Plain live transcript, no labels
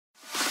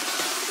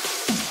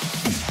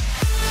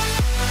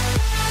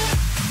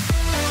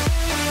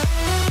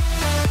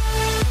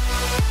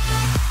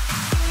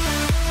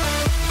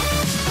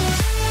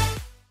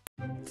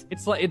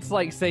it's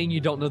like saying you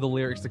don't know the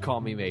lyrics to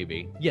Call Me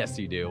Maybe. Yes,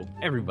 you do.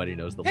 Everybody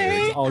knows the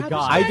lyrics. Oh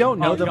God, I don't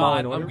know them all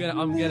in order.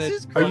 I'm gonna.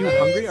 Are you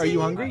hungry? Are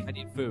you hungry? I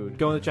need food.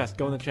 Go in the chest.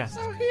 Go in the chest.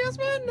 So here's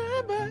my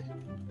number.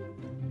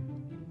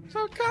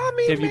 So call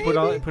me. If you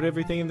put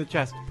everything in the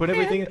chest. Put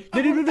everything.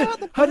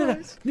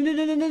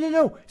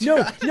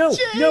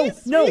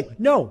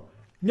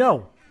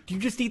 No. Do you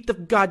just eat the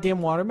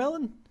goddamn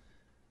watermelon?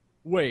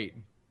 Wait.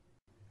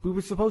 We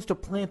were supposed to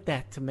plant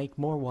that to make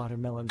more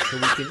watermelon so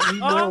we can eat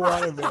more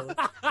watermelon.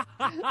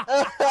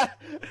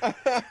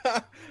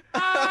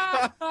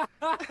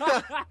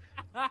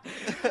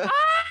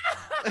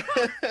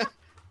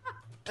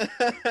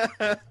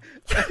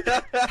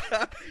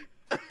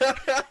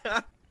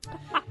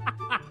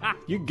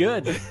 You're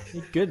good.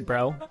 You're good,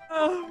 bro.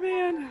 Oh,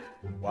 man.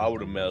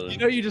 Watermelon. You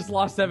know you just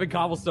lost 7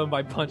 cobblestone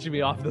by punching me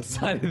off the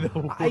side of the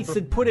wall. I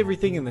said put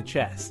everything in the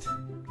chest.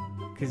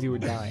 Because you were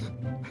dying.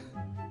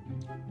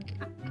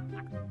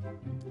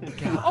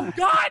 God. Oh,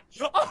 God!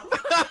 Oh.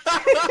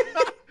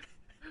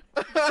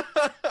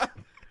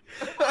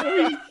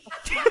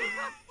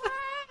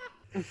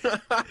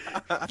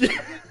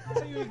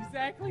 I knew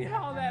exactly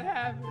how that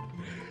happened.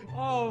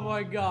 Oh,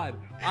 my God.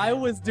 I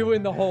was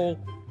doing the whole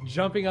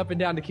jumping up and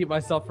down to keep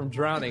myself from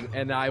drowning,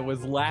 and I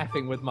was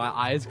laughing with my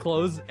eyes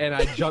closed, and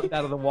I jumped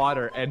out of the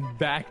water and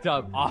backed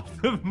up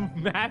off the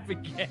map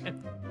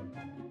again.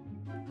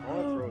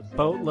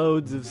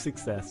 Boatloads of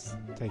success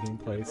taking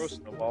place.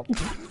 Oh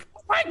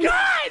my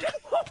God!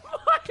 Oh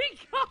my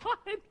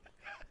God!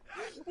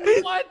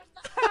 What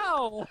the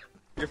hell?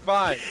 You're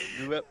fine.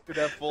 You could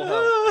have full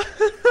health.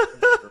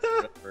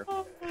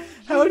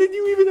 How did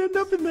you even end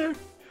up in there?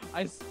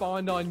 I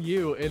spawned on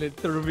you and it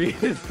threw me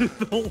into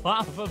the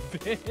lava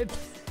pit.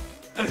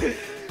 This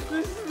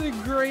is the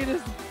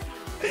greatest.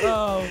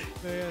 Oh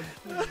man,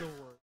 this is the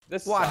worst.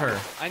 This Water,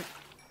 I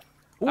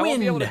won't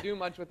be able to do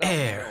much without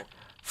air, milk.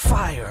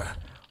 fire.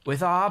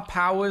 With our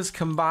powers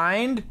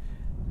combined,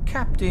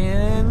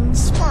 Captain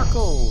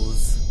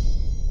Sparkles.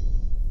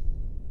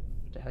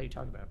 What the hell are you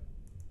talking about?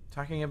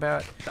 Talking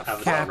about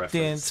Avatar Captain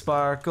reference.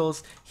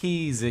 Sparkles.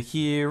 He's a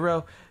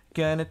hero.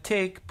 Gonna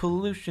take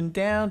pollution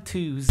down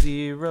to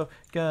 0.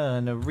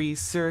 Gonna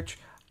research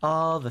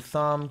all the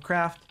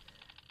Thumbcraft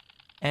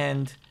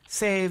and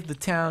save the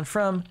town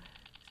from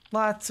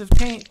lots of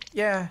taint.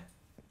 Yeah.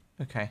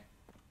 Okay.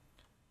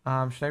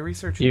 Should I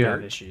research You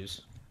dirt? have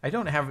issues. I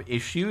don't have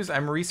issues.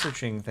 I'm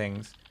researching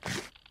things.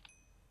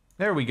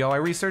 There we go. I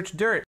researched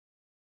dirt.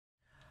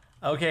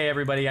 Okay,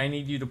 everybody. I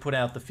need you to put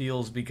out the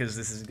feels because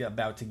this is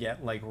about to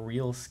get like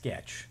real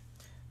sketch.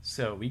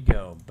 So we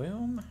go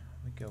boom.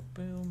 We go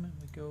boom.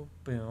 We go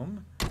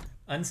boom.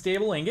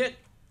 Unstable ingot.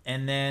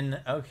 And then,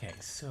 okay,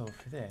 so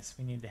for this,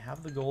 we need to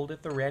have the gold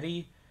at the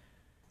ready.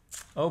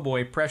 Oh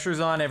boy,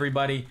 pressure's on,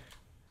 everybody.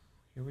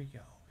 Here we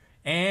go.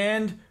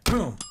 And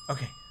boom.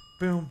 Okay.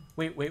 Boom.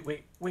 Wait.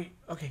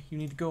 Okay, you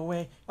need to go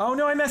away. Oh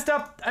no, I messed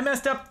up.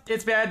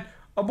 It's bad.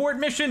 Abort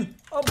mission.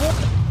 Abort.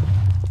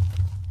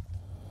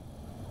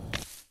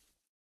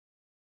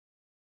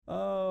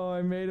 Oh,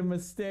 I made a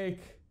mistake.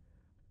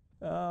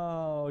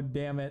 Oh,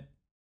 damn it.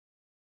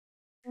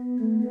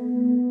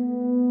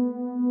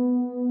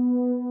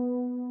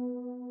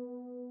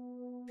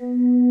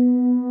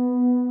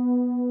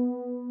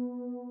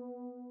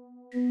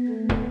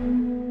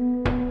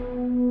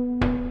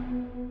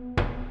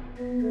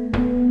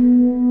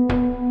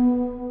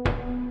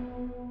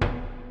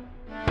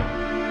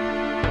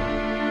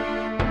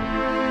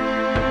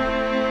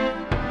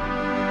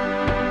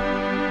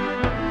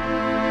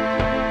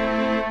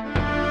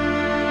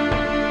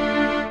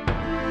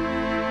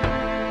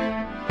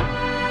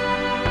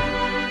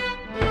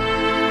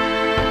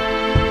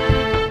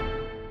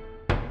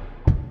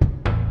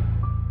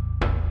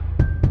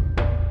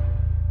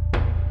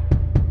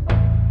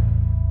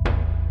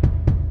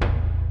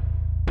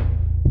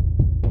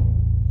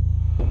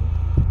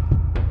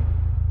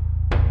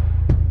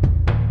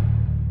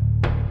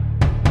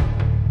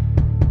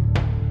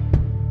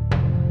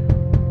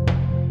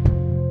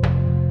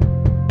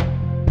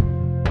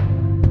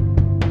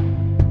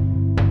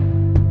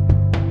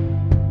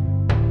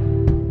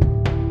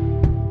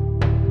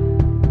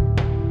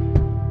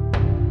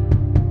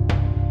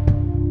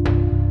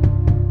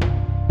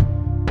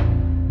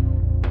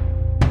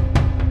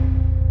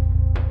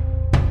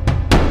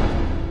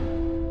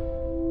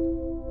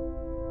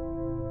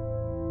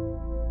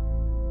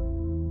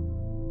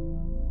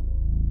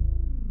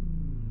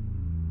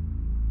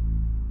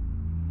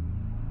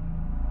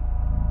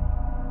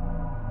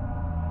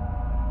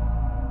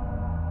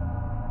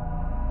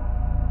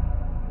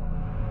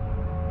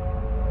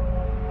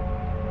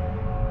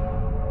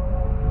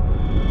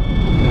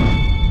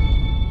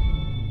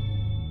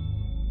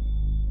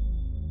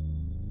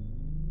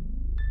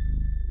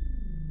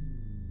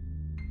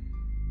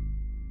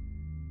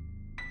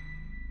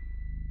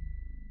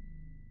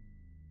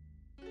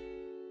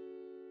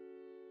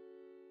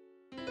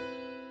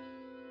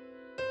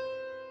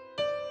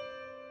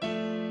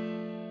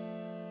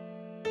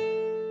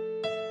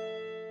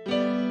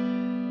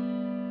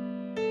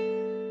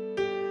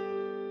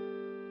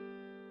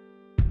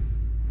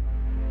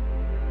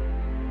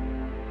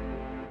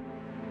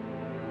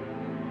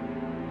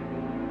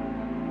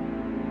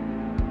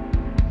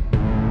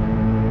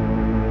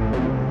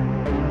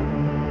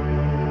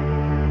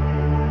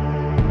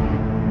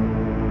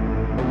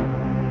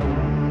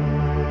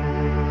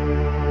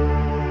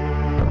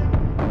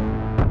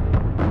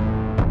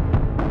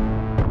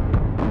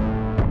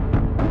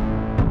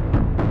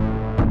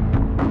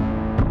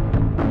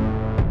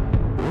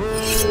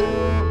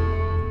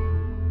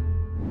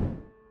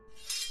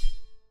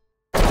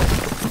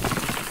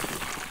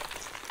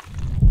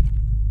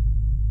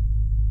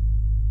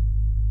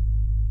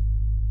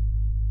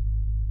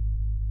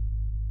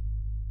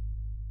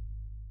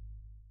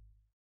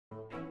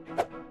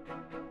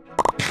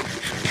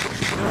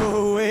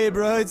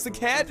 it's the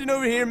captain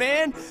over here,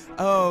 man.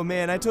 Oh,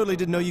 man, I totally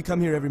didn't know you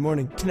come here every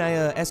morning. Can I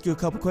ask you a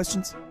couple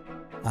questions?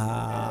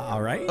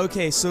 Alright.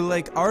 Okay, so,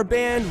 like, our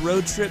band,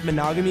 Road Trip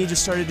Monogamy,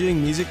 just started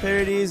doing music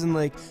parodies, and,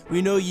 like,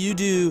 we know you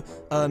do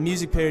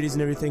music parodies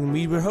and everything, and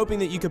we were hoping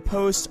that you could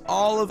post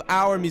all of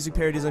our music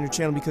parodies on your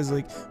channel because,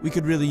 like, we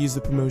could really use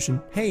the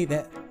promotion. Hey,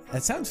 that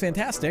sounds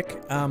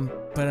fantastic,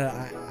 but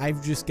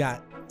I've just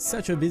got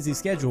such a busy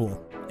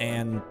schedule,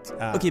 and,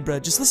 Okay, bro,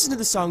 just listen to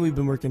the song we've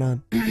been working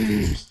on.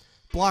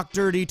 Block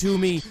dirty to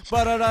me.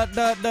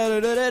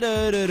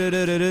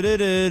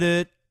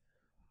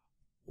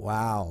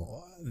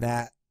 Wow,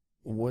 that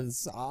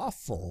was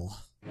awful.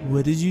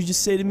 What did you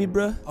just say to me,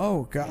 bruh?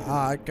 Oh,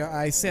 God,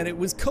 I said it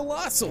was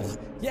colossal.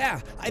 Yeah,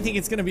 I think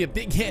it's gonna be a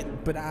big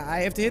hit, but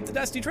I have to hit the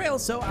dusty trail,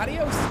 so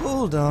adios.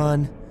 Hold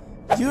on.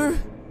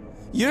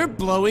 You're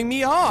blowing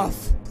me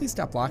off. Please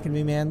stop blocking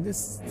me, man.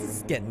 This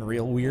is getting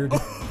real weird.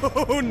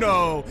 Oh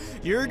no!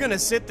 You're gonna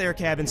sit there,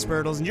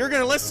 KaptainSparklez, and you're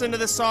gonna listen to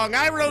the song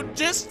I wrote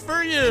just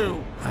for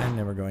you! I'm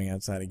never going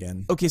outside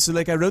again. Okay, so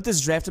like I wrote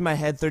this draft in my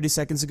head 30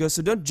 seconds ago,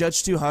 so don't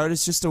judge too hard,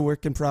 it's just a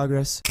work in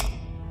progress.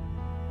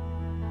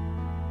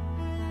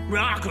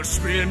 I could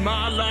spend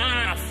my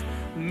life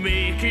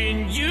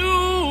making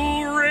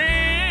you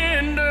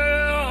renders.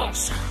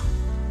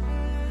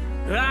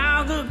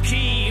 I could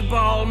keep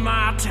all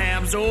my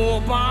tabs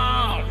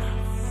open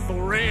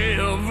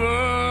forever.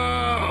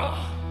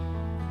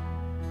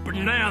 But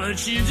now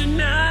that you've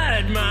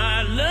denied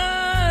my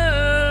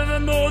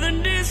love more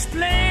than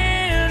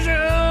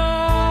displeasure,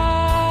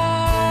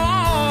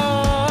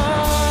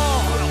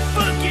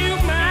 fuck you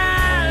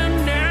my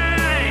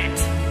night.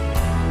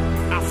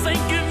 I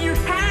think of your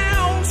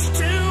house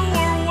too,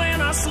 or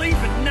when I sleep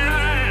at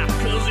night,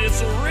 'cause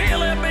it's a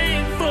really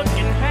big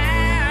fucking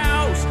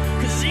house.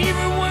 'Cause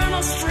even when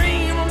I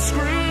stream, I'm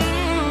screwed.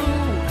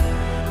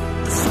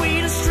 The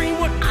sweetest stream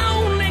would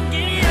only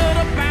get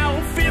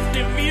about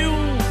 50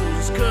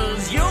 views,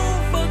 'cause you're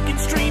fucking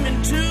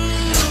streaming too.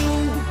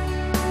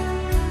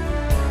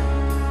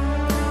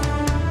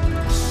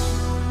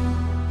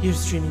 You're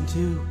streaming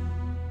too.